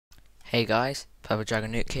Hey guys, Purple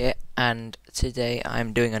Dragon Nuke here, and today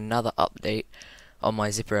I'm doing another update on my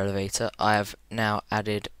zipper elevator. I have now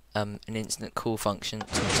added an instant call function to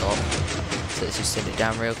the top. So let's just send it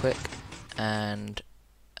down real quick, and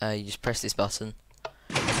you just press this button,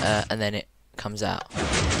 and then it comes out,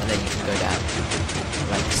 and then you can go down,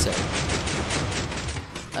 like so.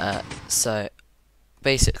 So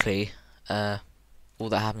basically, all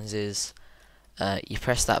that happens is you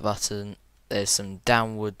press that button. There's some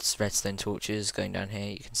downwards redstone torches going down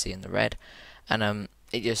here, you can see in the red, and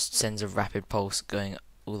it just sends a rapid pulse going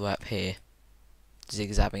all the way up here,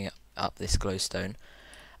 zigzagging up this glowstone,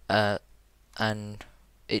 and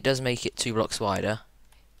it does make it 2 blocks wider,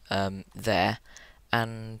 there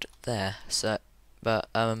and there. So, but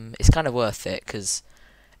it's kind of worth it, because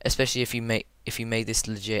especially if you made this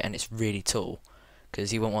legit and it's really tall,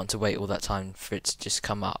 because you won't want to wait all that time for it to just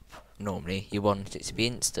come up. Normally, you want it to be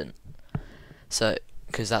instant. So,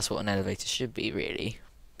 because that's what an elevator should be, really,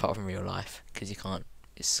 apart from real life, because you can't,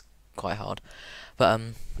 it's quite hard. But,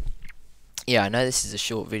 yeah, I know this is a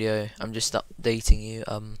short video, I'm just updating you,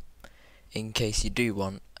 in case you do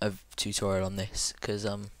want a tutorial on this, because,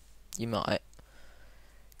 you might,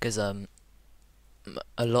 because, a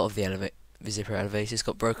lot of the zipper elevators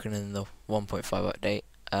got broken in the 1.5 update,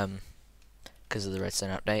 because of the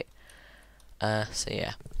redstone update, so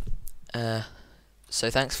yeah, so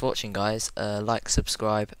thanks for watching guys, like,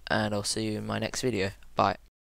 subscribe, and I'll see you in my next video. Bye.